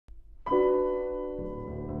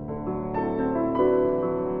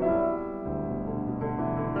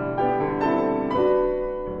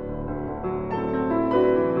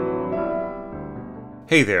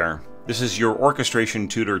Hey there, this is your orchestration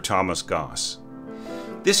tutor Thomas Goss.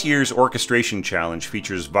 This year's orchestration challenge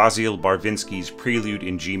features Vasyl Barvinsky's Prelude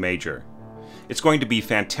in G major. It's going to be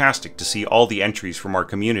fantastic to see all the entries from our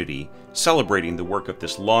community celebrating the work of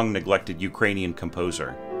this long-neglected Ukrainian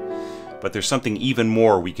composer. But there's something even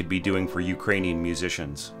more we could be doing for Ukrainian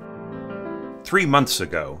musicians. 3 months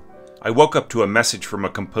ago, I woke up to a message from a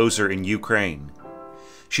composer in Ukraine.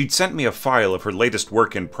 She'd sent me a file of her latest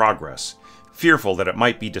work in progress, fearful that it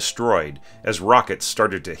might be destroyed as rockets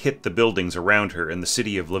started to hit the buildings around her in the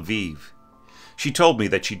city of Lviv. She told me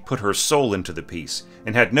that she'd put her soul into the piece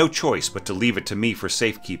and had no choice but to leave it to me for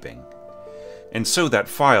safekeeping. And so that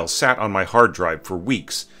file sat on my hard drive for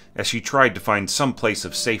weeks as she tried to find some place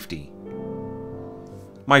of safety.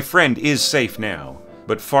 My friend is safe now,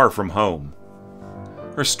 but far from home.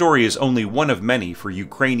 Her story is only one of many for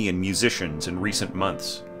Ukrainian musicians in recent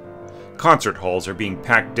months. Concert halls are being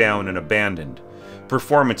packed down and abandoned,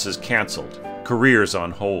 performances cancelled, careers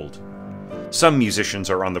on hold. Some musicians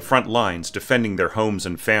are on the front lines defending their homes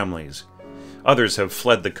and families. Others have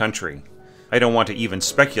fled the country. I don't want to even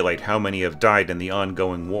speculate how many have died in the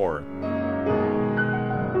ongoing war.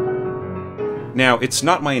 Now, it's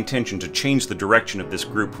not my intention to change the direction of this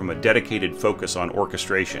group from a dedicated focus on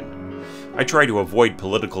orchestration. I try to avoid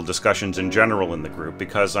political discussions in general in the group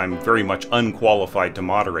because I'm very much unqualified to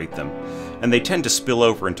moderate them, and they tend to spill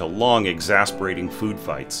over into long, exasperating food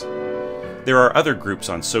fights. There are other groups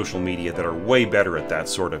on social media that are way better at that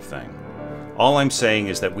sort of thing. All I'm saying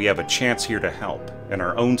is that we have a chance here to help, in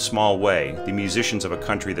our own small way, the musicians of a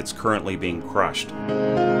country that's currently being crushed.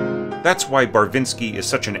 That's why Barvinsky is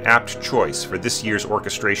such an apt choice for this year's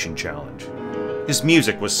orchestration challenge. His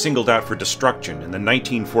music was singled out for destruction in the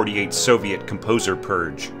 1948 Soviet composer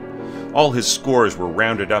purge. All his scores were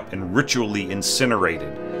rounded up and ritually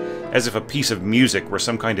incinerated, as if a piece of music were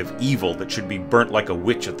some kind of evil that should be burnt like a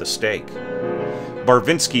witch at the stake.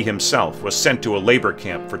 Barvinsky himself was sent to a labor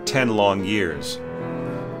camp for 10 long years.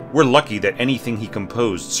 We're lucky that anything he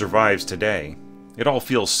composed survives today. It all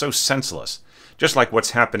feels so senseless, just like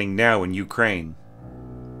what's happening now in Ukraine.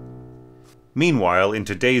 Meanwhile, in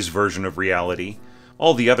today's version of reality,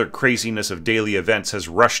 all the other craziness of daily events has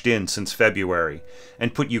rushed in since February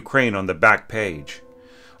and put Ukraine on the back page.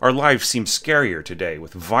 Our lives seem scarier today,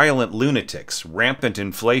 with violent lunatics, rampant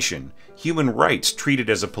inflation, human rights treated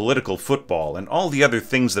as a political football, and all the other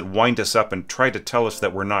things that wind us up and try to tell us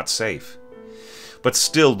that we're not safe. But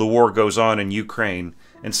still the war goes on in Ukraine,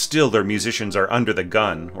 and still their musicians are under the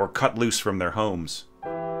gun or cut loose from their homes.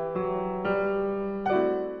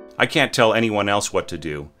 I can't tell anyone else what to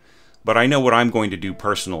do, but I know what I'm going to do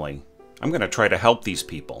personally. I'm going to try to help these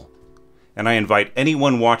people. And I invite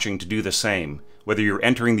anyone watching to do the same, whether you're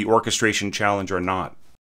entering the orchestration challenge or not.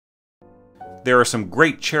 There are some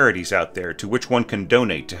great charities out there to which one can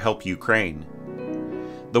donate to help Ukraine.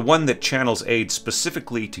 The one that channels aid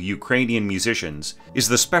specifically to Ukrainian musicians is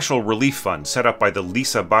the Special Relief Fund set up by the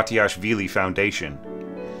Batiashvili Foundation.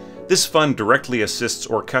 This fund directly assists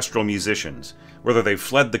orchestral musicians, whether they've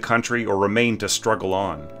fled the country or remain to struggle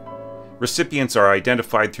on. Recipients are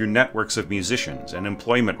identified through networks of musicians and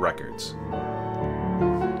employment records.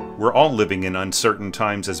 We're all living in uncertain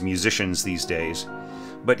times as musicians these days,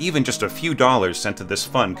 but even just a few dollars sent to this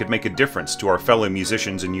fund could make a difference to our fellow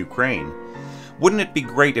musicians in Ukraine. Wouldn't it be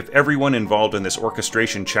great if everyone involved in this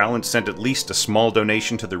orchestration challenge sent at least a small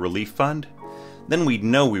donation to the relief fund? Then we'd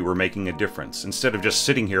know we were making a difference, instead of just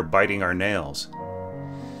sitting here biting our nails.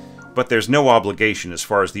 But there's no obligation as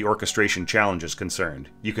far as the orchestration challenge is concerned.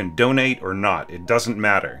 You can donate or not, it doesn't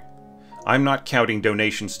matter. I'm not counting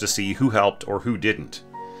donations to see who helped or who didn't.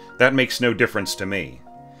 That makes no difference to me.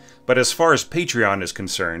 But as far as Patreon is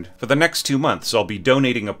concerned, for the next 2 months I'll be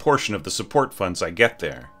donating a portion of the support funds I get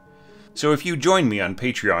there. So if you join me on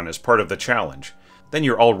Patreon as part of the challenge, then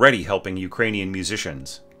you're already helping Ukrainian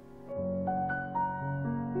musicians.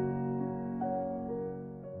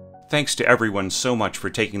 Thanks to everyone so much for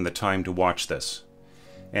taking the time to watch this.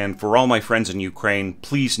 And for all my friends in Ukraine,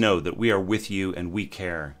 please know that we are with you and we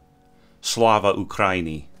care. Slava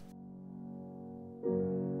Ukraini!